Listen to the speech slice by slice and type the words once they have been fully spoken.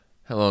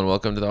Hello and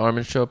welcome to the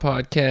Armin Show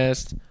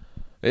podcast.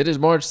 It is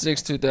March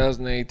 6,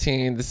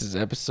 2018. This is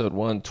episode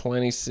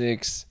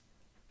 126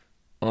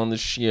 on the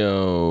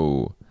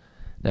show.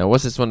 Now,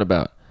 what's this one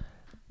about?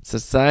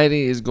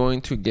 Society is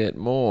going to get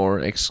more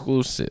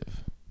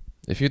exclusive.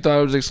 If you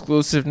thought it was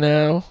exclusive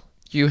now,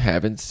 you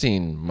haven't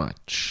seen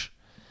much.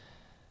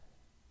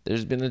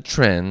 There's been a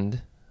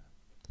trend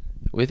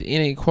with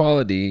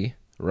inequality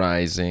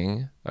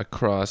rising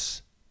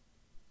across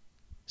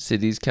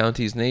cities,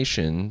 counties,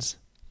 nations.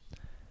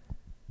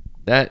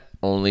 That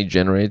only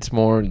generates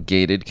more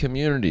gated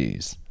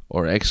communities,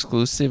 or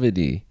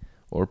exclusivity,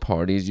 or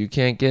parties you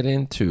can't get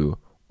into,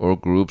 or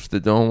groups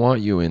that don't want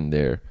you in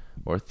there,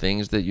 or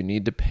things that you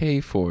need to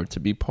pay for to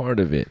be part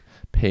of it.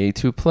 Pay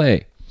to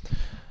play.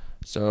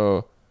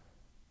 So,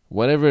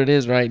 whatever it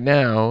is right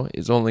now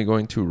is only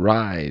going to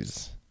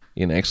rise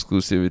in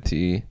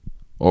exclusivity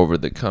over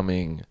the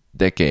coming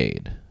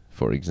decade,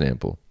 for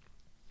example.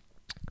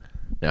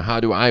 Now, how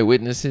do I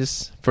witness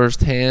this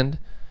firsthand?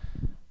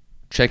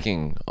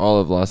 Checking all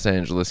of Los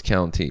Angeles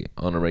County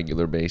on a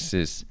regular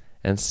basis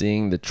and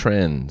seeing the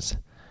trends.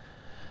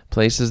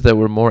 Places that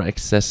were more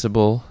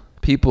accessible,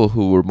 people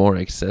who were more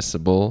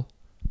accessible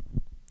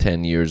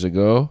 10 years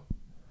ago,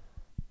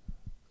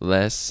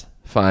 less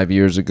 5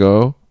 years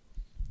ago,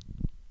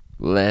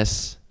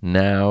 less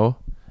now,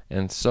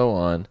 and so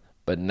on.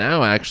 But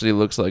now actually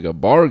looks like a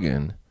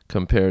bargain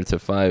compared to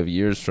 5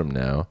 years from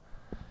now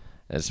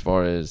as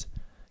far as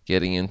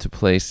getting into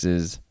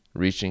places,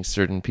 reaching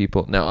certain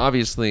people. Now,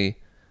 obviously,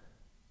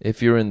 if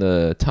you're in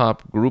the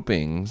top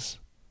groupings,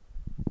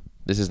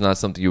 this is not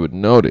something you would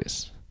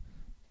notice.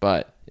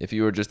 But if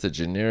you were just a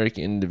generic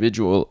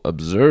individual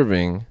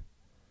observing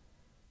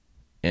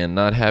and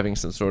not having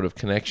some sort of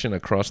connection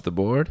across the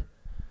board,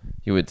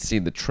 you would see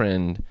the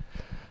trend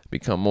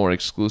become more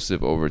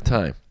exclusive over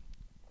time.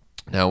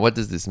 Now, what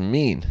does this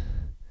mean?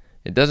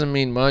 It doesn't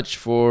mean much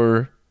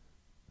for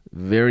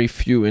very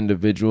few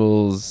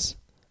individuals.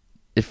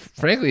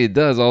 Frankly, it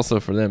does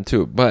also for them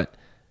too. But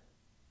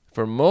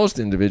for most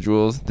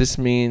individuals, this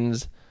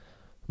means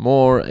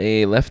more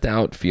a left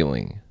out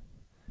feeling.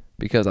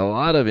 Because a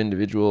lot of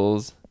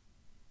individuals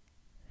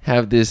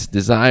have this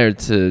desire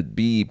to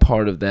be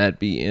part of that,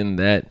 be in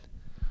that.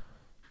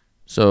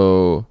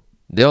 So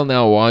they'll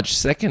now watch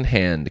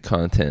secondhand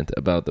content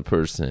about the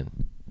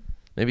person.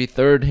 Maybe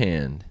third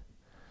hand.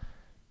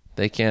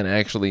 They can't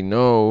actually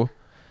know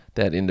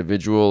that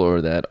individual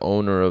or that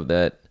owner of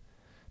that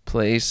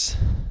place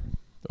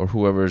or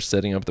whoever is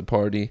setting up the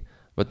party,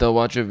 but they'll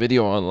watch a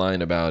video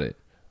online about it,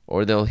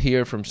 or they'll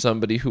hear from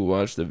somebody who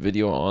watched the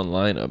video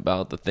online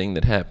about the thing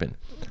that happened.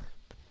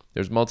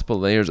 There's multiple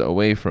layers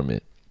away from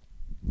it,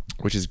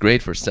 which is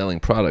great for selling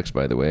products,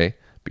 by the way,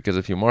 because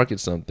if you market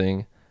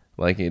something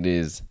like it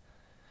is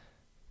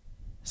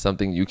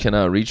something you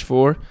cannot reach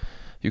for,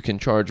 you can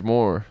charge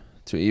more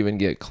to even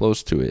get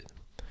close to it.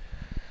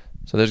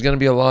 So there's going to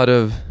be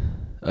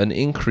an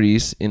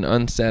increase in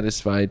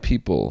unsatisfied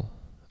people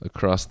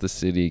across the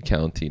city,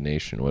 county,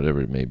 nation, whatever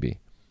it may be.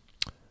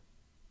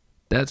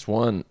 That's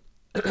one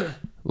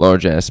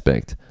large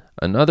aspect.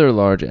 Another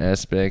large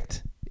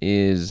aspect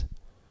is,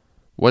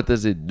 what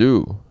does it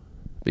do?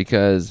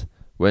 Because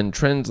when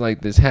trends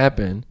like this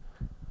happen,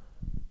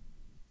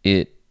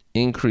 it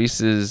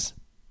increases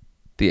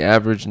the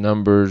average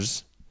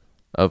numbers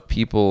of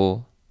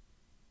people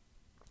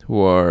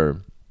who are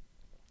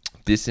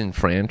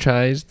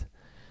disenfranchised,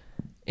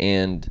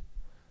 and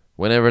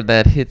whenever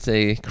that hits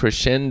a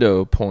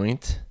crescendo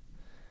point,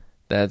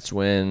 that's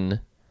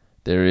when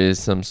there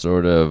is some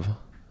sort of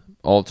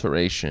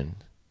alteration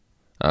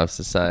of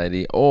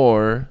society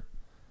or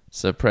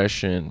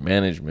suppression,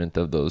 management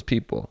of those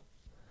people.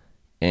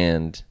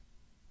 And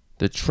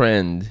the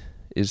trend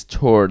is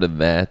toward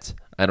that.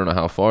 I don't know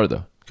how far,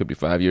 though. It could be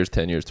 5 years,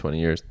 10 years, 20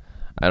 years.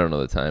 I don't know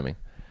the timing.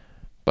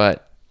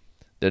 But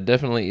there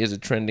definitely is a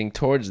trending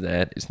towards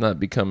that. It's not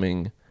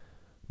becoming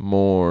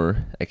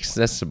more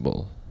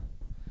accessible.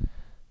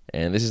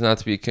 And this is not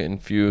to be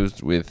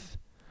confused with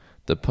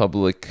the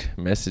public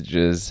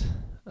messages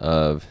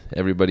of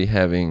everybody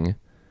having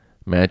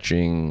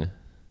matching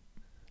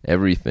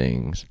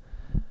everythings.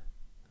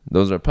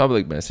 Those are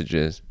public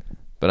messages,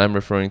 but I'm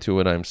referring to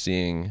what I'm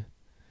seeing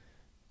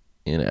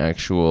in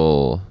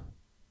actual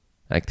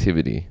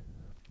activity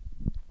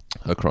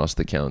across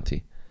the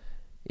county.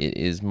 It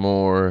is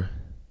more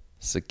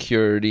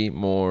security,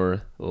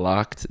 more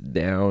locked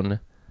down,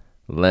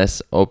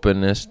 less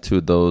openness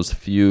to those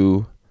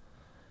few,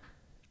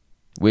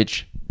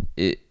 which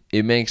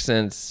it makes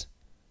sense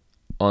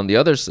on the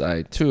other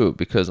side too,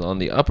 because on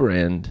the upper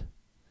end,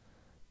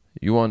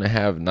 you want to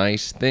have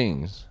nice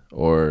things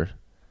or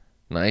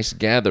nice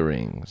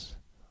gatherings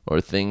or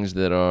things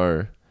that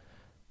are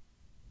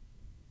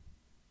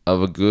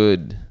of a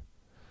good,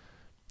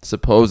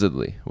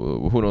 supposedly,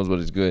 who knows what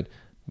is good,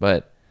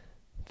 but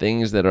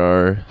things that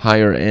are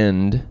higher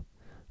end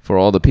for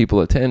all the people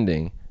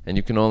attending. And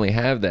you can only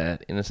have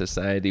that in a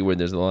society where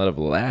there's a lot of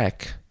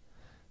lack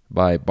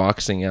by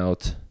boxing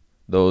out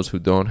those who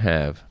don't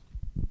have,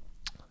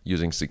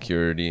 using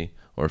security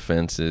or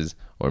fences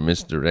or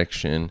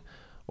misdirection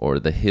or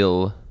the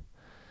hill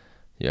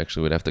you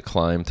actually would have to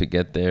climb to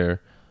get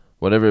there,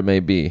 whatever it may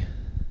be.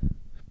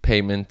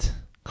 Payment,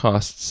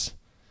 costs,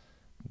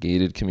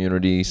 gated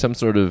community, some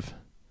sort of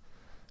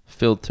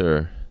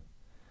filter.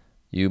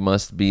 You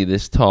must be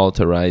this tall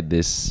to ride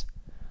this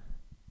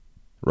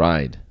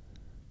ride.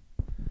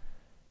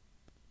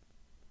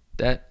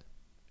 That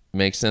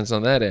makes sense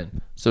on that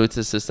end. So it's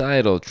a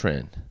societal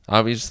trend.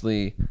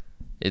 Obviously,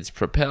 it's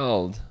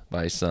propelled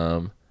by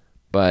some,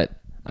 but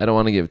I don't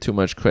want to give too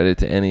much credit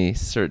to any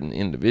certain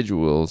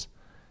individuals.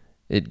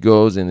 It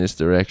goes in this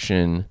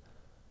direction.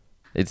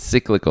 It's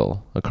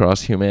cyclical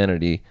across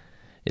humanity.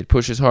 It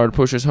pushes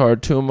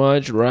hard too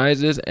much,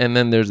 rises, and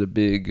then there's a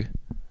big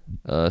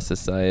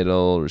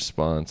societal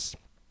response.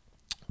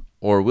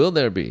 Or will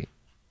there be?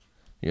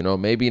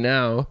 Maybe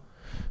now,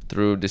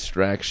 through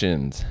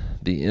distractions,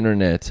 the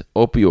internet,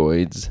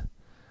 opioids,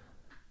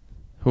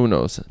 who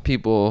knows?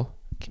 People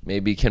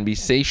maybe can be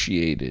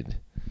satiated.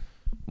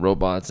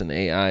 Robots and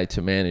AI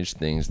to manage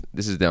things.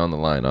 This is down the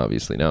line,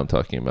 obviously. Now I'm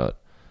talking about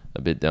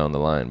a bit down the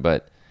line.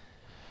 But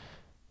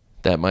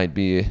that might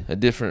be a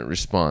different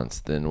response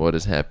than what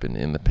has happened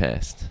in the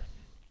past.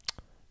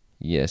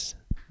 Yes.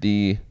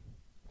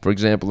 For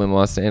example, in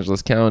Los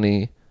Angeles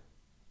County,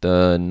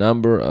 the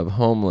number of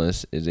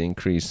homeless is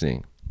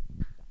increasing.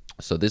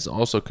 So this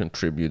also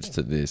contributes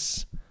to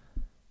this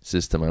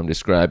system I'm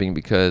describing,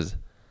 because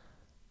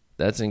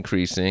that's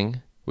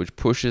increasing, which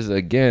pushes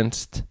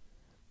against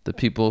the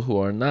people who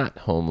are not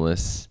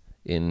homeless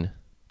in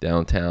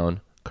downtown,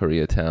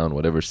 Koreatown,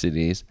 whatever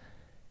cities.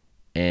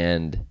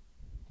 And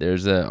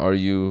there's are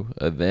you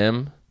a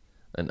them,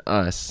 an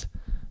us.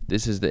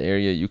 This is the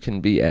area you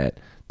can be at.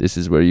 This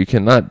is where you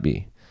cannot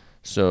be.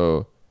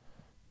 So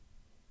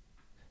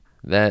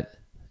that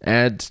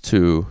adds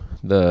to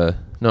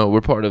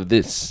we're part of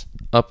this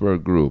upper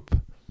group.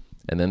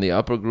 And then the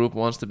upper group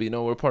wants to be,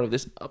 we're part of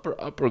this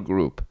upper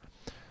group.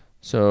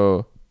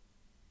 So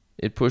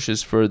it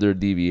pushes further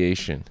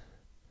deviation.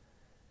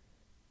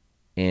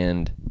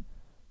 And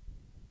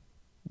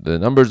the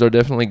numbers are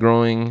definitely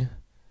growing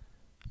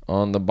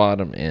on the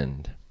bottom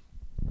end.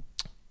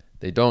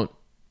 They don't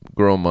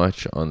grow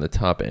much on the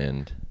top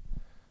end.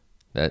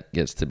 That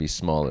gets to be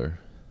smaller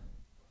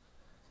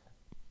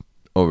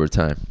over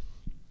time.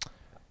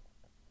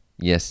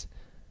 Yes,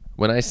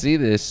 when I see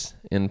this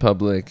in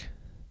public,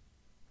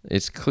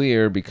 it's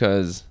clear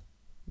because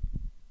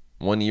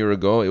 1 year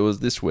ago it was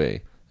this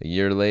way. A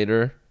year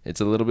later,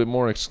 it's a little bit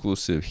more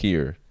exclusive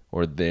here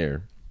or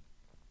there.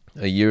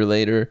 A year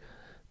later,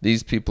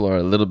 these people are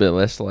a little bit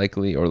less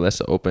likely or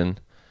less open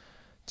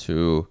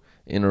to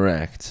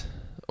interact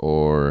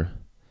or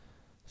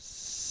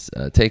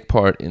take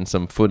part in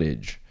some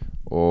footage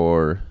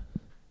or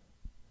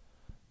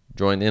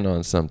join in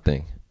on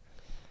something.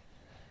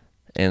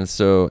 And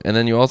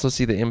then you also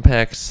see the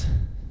impacts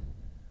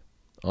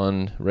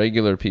on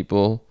regular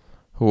people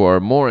who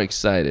are more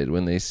excited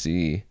when they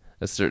see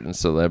a certain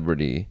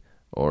celebrity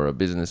or a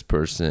business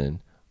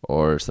person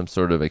or some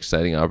sort of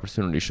exciting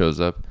opportunity shows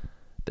up.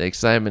 The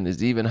excitement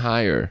is even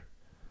higher.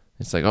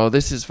 It's like, oh,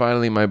 this is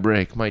finally my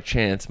break, my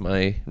chance,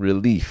 my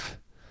relief.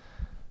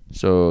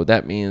 So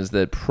that means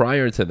that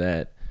prior to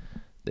that,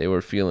 they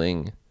were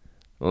feeling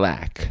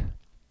lack.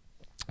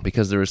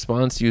 Because the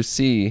response you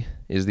see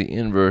is the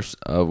inverse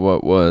of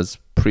what was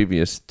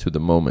previous to the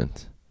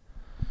moment.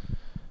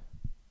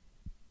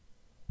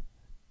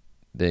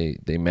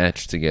 They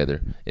match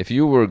together. If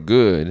you were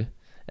good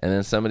and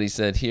then somebody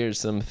said, here's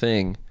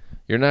something,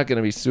 you're not going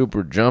to be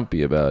super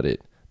jumpy about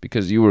it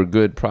because you were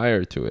good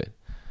prior to it.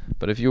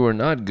 But if you were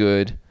not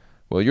good,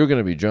 well, you're going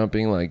to be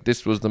jumping like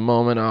this was the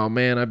moment. Oh,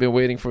 man, I've been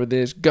waiting for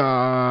this.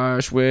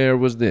 Gosh, where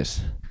was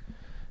this?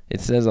 It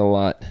says a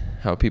lot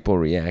how people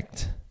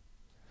react.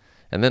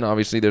 And then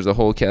obviously there's a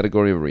whole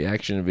category of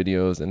reaction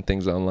videos and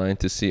things online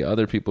to see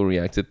other people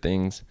react to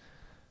things.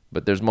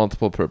 But there's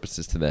multiple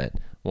purposes to that.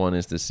 One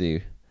is to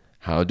see,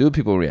 how do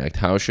people react?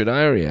 How should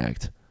I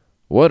react?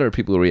 What are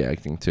people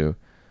reacting to?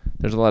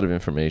 There's a lot of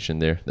information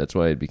there. That's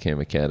why it became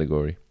a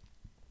category,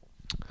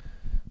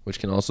 which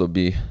can also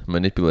be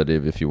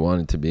manipulative if you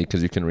want it to be,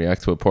 because you can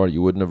react to a part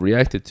you wouldn't have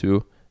reacted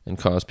to and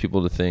cause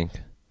people to think,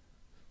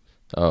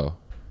 oh,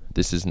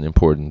 this is an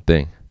important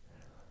thing.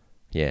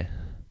 Yeah.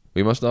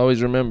 We must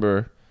always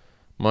remember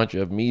much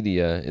of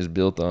media is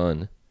built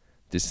on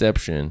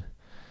deception,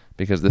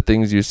 because the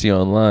things you see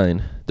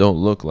online don't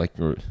look like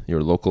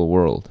your local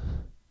world.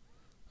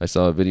 I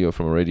saw a video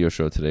from a radio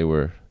show today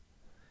where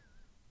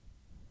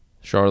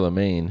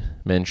Charlemagne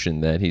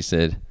mentioned that. He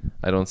said,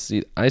 I've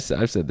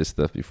said this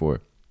stuff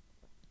before.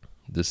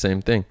 The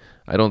same thing.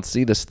 I don't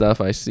see the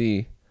stuff I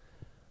see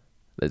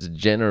that's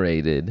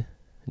generated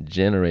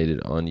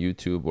on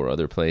YouTube or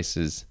other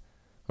places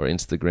or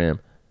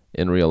Instagram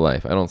in real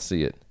life. I don't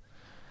see it.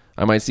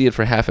 I might see it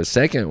for half a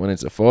second when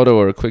it's a photo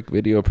or a quick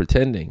video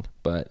pretending,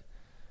 but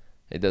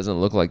it doesn't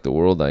look like the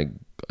world I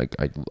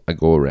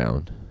go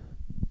around.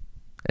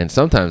 And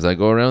sometimes I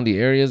go around the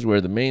areas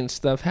where the main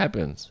stuff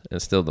happens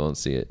and still don't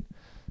see it.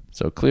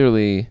 So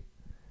clearly,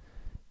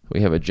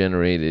 we have a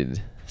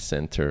generated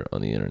center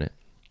on the internet.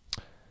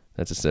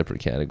 That's a separate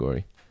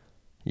category.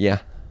 Yeah.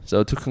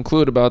 So to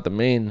conclude about the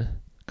main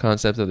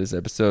concept of this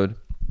episode,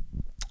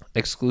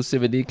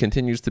 exclusivity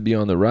continues to be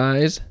on the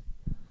rise.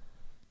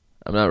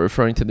 I'm not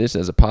referring to this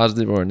as a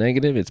positive or a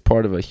negative. It's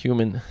part of a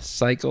human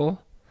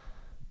cycle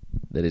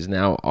that is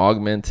now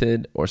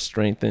augmented or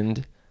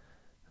strengthened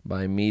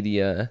by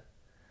media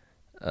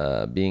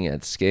being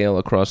at scale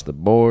across the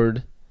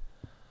board.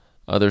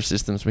 Other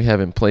systems we have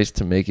in place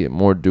to make it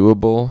more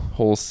doable.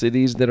 Whole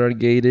cities that are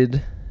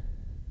gated.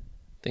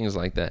 Things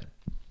like that.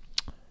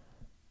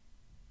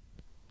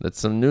 That's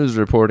some news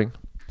reporting.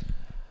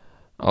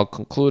 I'll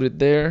conclude it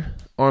there.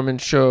 Armin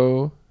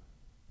Show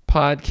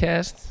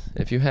podcast.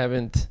 If you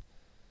haven't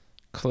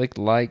clicked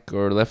like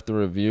or left a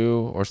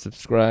review or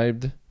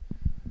subscribed,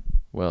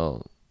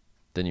 well,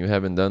 then you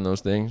haven't done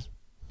those things.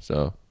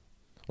 So,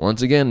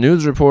 once again,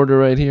 news reporter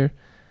right here.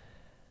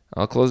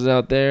 I'll close it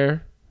out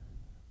there.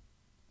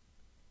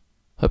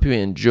 Hope you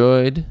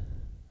enjoyed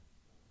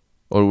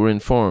or were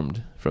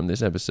informed from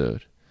this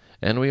episode.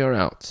 And we are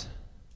out.